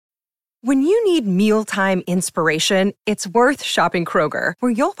When you need mealtime inspiration, it's worth shopping Kroger,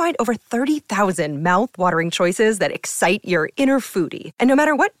 where you'll find over 30,000 mouth-watering choices that excite your inner foodie. And no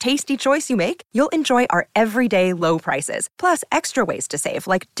matter what tasty choice you make, you'll enjoy our everyday low prices, plus extra ways to save,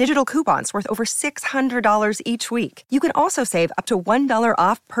 like digital coupons worth over $600 each week. You can also save up to $1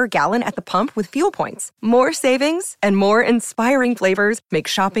 off per gallon at the pump with fuel points. More savings and more inspiring flavors make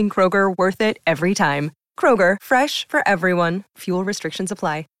shopping Kroger worth it every time. Kroger, fresh for everyone. Fuel restrictions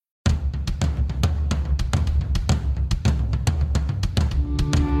apply.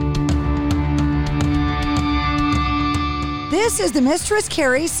 This is the Mistress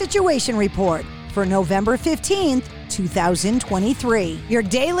Carrie Situation Report for November 15th, 2023. Your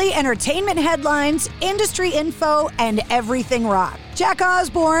daily entertainment headlines, industry info, and everything rock. Jack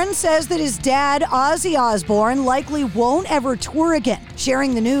Osbourne says that his dad, Ozzy Osbourne, likely won't ever tour again,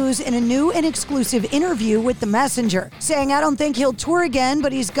 sharing the news in a new and exclusive interview with The Messenger, saying, "I don't think he'll tour again,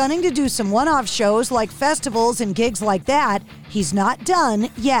 but he's gunning to do some one-off shows like festivals and gigs like that. He's not done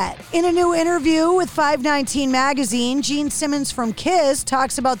yet." In a new interview with 519 magazine, Gene Simmons from Kiss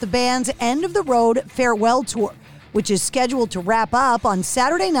talks about the band's end-of-the-road farewell tour, which is scheduled to wrap up on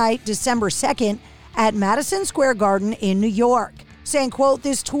Saturday night, December 2nd, at Madison Square Garden in New York. Saying, quote,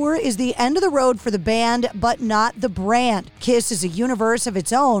 "This tour is the end of the road for the band, but not the brand. Kiss is a universe of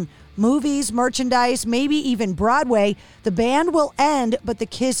its own. Movies, merchandise, maybe even Broadway. The band will end, but the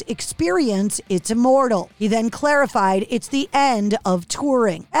Kiss experience, it's immortal." He then clarified it's the end of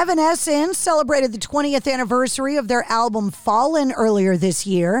touring. Evanescence celebrated the 20th anniversary of their album Fallen earlier this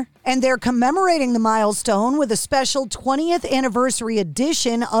year, and they're commemorating the milestone with a special 20th anniversary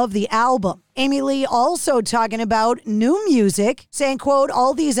edition of the album. Amy Lee also talking about new music, saying, quote,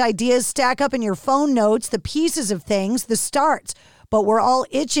 "All these ideas stack up in your phone notes, the pieces of things, the starts. But we're all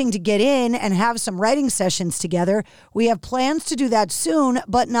itching to get in and have some writing sessions together. We have plans to do that soon,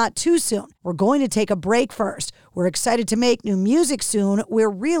 but not too soon. We're going to take a break first. We're excited to make new music soon. We're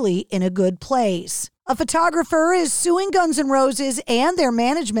really in a good place." A photographer is suing Guns N' Roses and their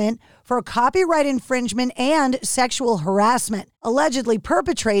management for copyright infringement and sexual harassment, allegedly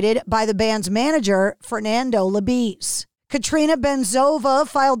perpetrated by the band's manager, Fernando Labise. Katrina Benzova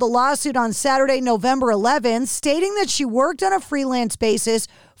filed a lawsuit on Saturday, November 11th, stating that she worked on a freelance basis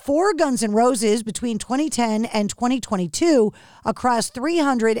for Guns N' Roses between 2010 and 2022 across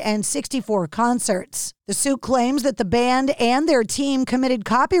 364 concerts. The suit claims that the band and their team committed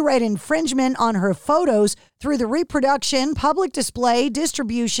copyright infringement on her photos through the reproduction, public display,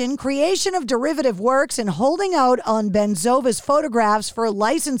 distribution, creation of derivative works, and holding out on Benzova's photographs for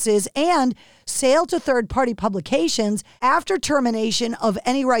licenses and sale to third-party publications after termination of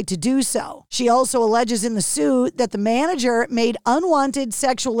any right to do so. She also alleges in the suit that the manager made unwanted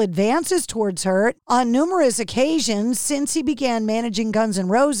sexual advances towards her on numerous occasions since he began managing Guns N'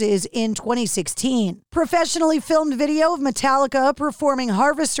 Roses in 2016. Professionally filmed video of Metallica performing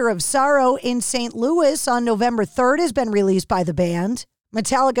Harvester of Sorrow in St. Louis on November 3rd has been released by the band.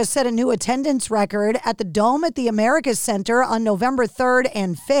 Metallica set a new attendance record at the Dome at the Americas Center on November 3rd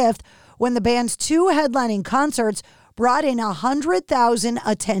and 5th, when the band's two headlining concerts brought in 100,000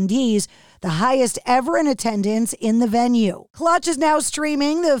 attendees, the highest ever in attendance in the venue. Clutch is now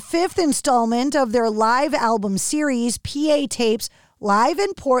streaming the 5th installment of their live album series, PA Tapes, live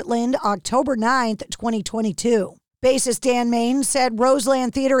in Portland, October 9th, 2022. Bassist Dan Main said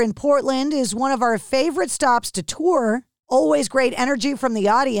Roseland Theater in Portland is one of our favorite stops to tour. Always great energy from the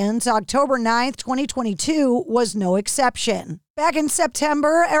audience. October 9th, 2022 was no exception. Back in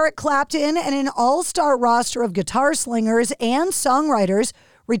September, Eric Clapton and an all-star roster of guitar slingers and songwriters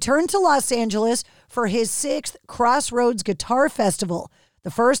returned to Los Angeles for his 6th Crossroads Guitar Festival,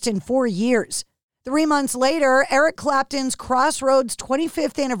 the first in 4 years. 3 months later, Eric Clapton's Crossroads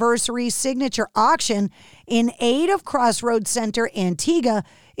 25th Anniversary Signature Auction in aid of Crossroads Center Antigua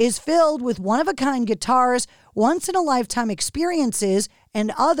is filled with one-of-a-kind guitars, once-in-a-lifetime experiences,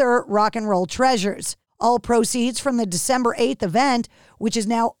 and other rock and roll treasures. All proceeds from the December 8th event, which is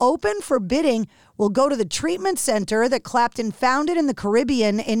now open for bidding, will go to the treatment center that Clapton founded in the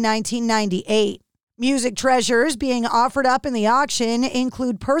Caribbean in 1998. Music treasures being offered up in the auction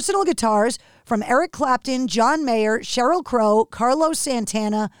include personal guitars from Eric Clapton, John Mayer, Sheryl Crow, Carlos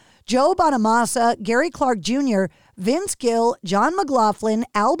Santana, Joe Bonamassa, Gary Clark Jr., Vince Gill, John McLaughlin,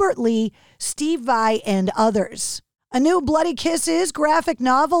 Albert Lee, Steve Vai, and others. A new Bloody Kisses graphic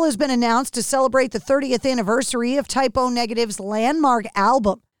novel has been announced to celebrate the 30th anniversary of Typo Negative's landmark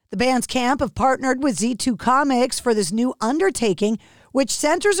album. The band's camp have partnered with Z2 Comics for this new undertaking, which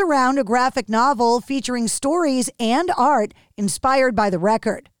centers around a graphic novel featuring stories and art inspired by the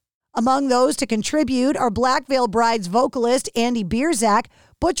record. Among those to contribute are Black Veil Bride's vocalist Andy Bierzak,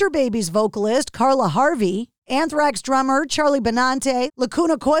 Butcher Babies vocalist Carla Harvey, Anthrax drummer Charlie Benante,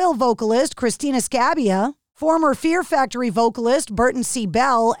 Lacuna Coil vocalist Christina Scabbia, former Fear Factory vocalist Burton C.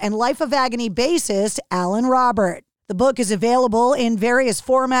 Bell, and Life of Agony bassist Alan Robert. The book is available in various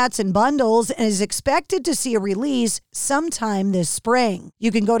formats and bundles and is expected to see a release sometime this spring.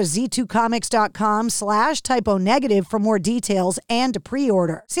 You can go to z2comics.com/typonegative for more details and to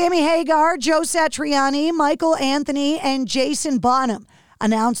pre-order. Sammy Hagar, Joe Satriani, Michael Anthony, and Jason Bonham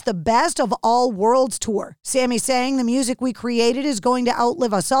announced the Best of All Worlds tour. Sammy saying, "The music we created is going to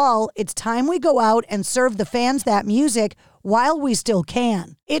outlive us all. It's time we go out and serve the fans that music while we still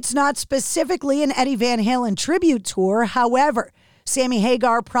can." It's not specifically an Eddie Van Halen tribute tour. However, Sammy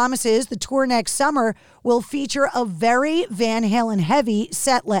Hagar promises the tour next summer will feature a very Van Halen heavy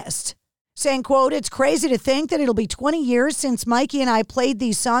set list. Saying, quote, "It's crazy to think that it'll be 20 years since Mikey and I played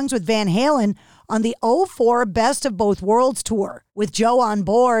these songs with Van Halen on the 2004 Best of Both Worlds tour. With Joe on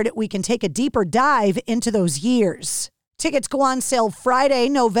board, we can take a deeper dive into those years." Tickets go on sale Friday,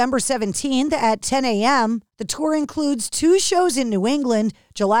 November 17th at 10 a.m. The tour includes 2 shows in New England,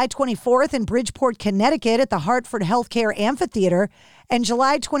 July 24th in Bridgeport, Connecticut at the Hartford Healthcare Amphitheater, and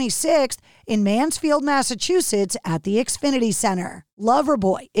July 26th in Mansfield, Massachusetts at the Xfinity Center.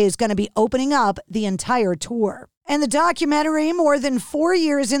 Loverboy is going to be opening up the entire tour. And the documentary, more than 4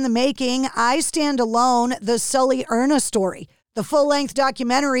 years in the making, I Stand Alone, the Sully Erna story. The full-length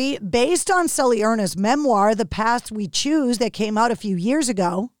documentary, based on Sully Erna's memoir, The Paths We Choose, that came out a few years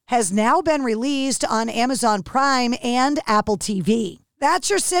ago, has now been released on Amazon Prime and Apple TV. That's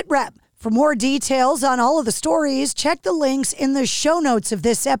your Sit Rep. For more details on all of the stories, check the links in the show notes of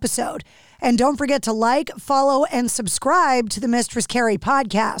this episode. And don't forget to like, follow, and subscribe to the Mistress Carrie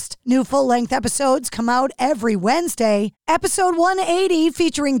podcast. New full-length episodes come out every Wednesday. Episode 180,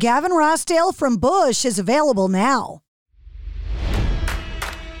 featuring Gavin Rossdale from Bush, is available now.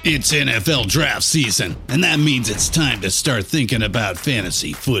 It's NFL draft season, and that means it's time to start thinking about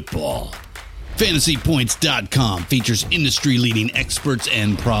fantasy football. FantasyPoints.com features industry-leading experts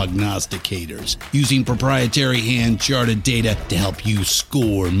and prognosticators using proprietary hand-charted data to help you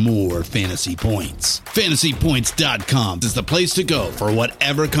score more fantasy points. FantasyPoints.com is the place to go for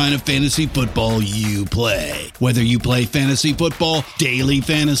whatever kind of fantasy football you play. Whether you play fantasy football, daily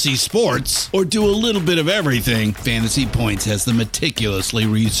fantasy sports, or do a little bit of everything, Fantasy Points has the meticulously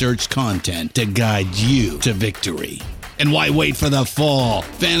researched content to guide you to victory. And why wait for the fall?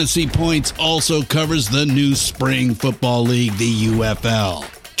 Fantasy Points also covers the new spring football league, the UFL.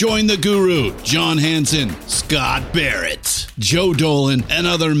 Join the guru, John Hansen, Scott Barrett, Joe Dolan, and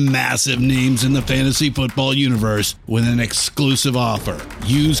other massive names in the fantasy football universe with an exclusive offer.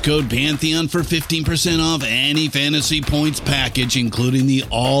 Use code Pantheon for 15% off any Fantasy Points package, including the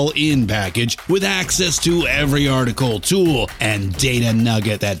all-in package, with access to every article, tool, and data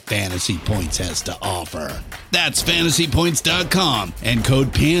nugget that Fantasy Points has to offer. That's FantasyPoints.com and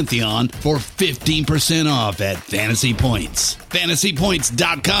code Pantheon for 15% off at Fantasy Points.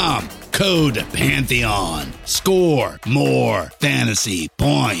 FantasyPoints.com, code Pantheon. Score more fantasy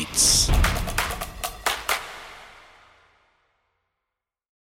points.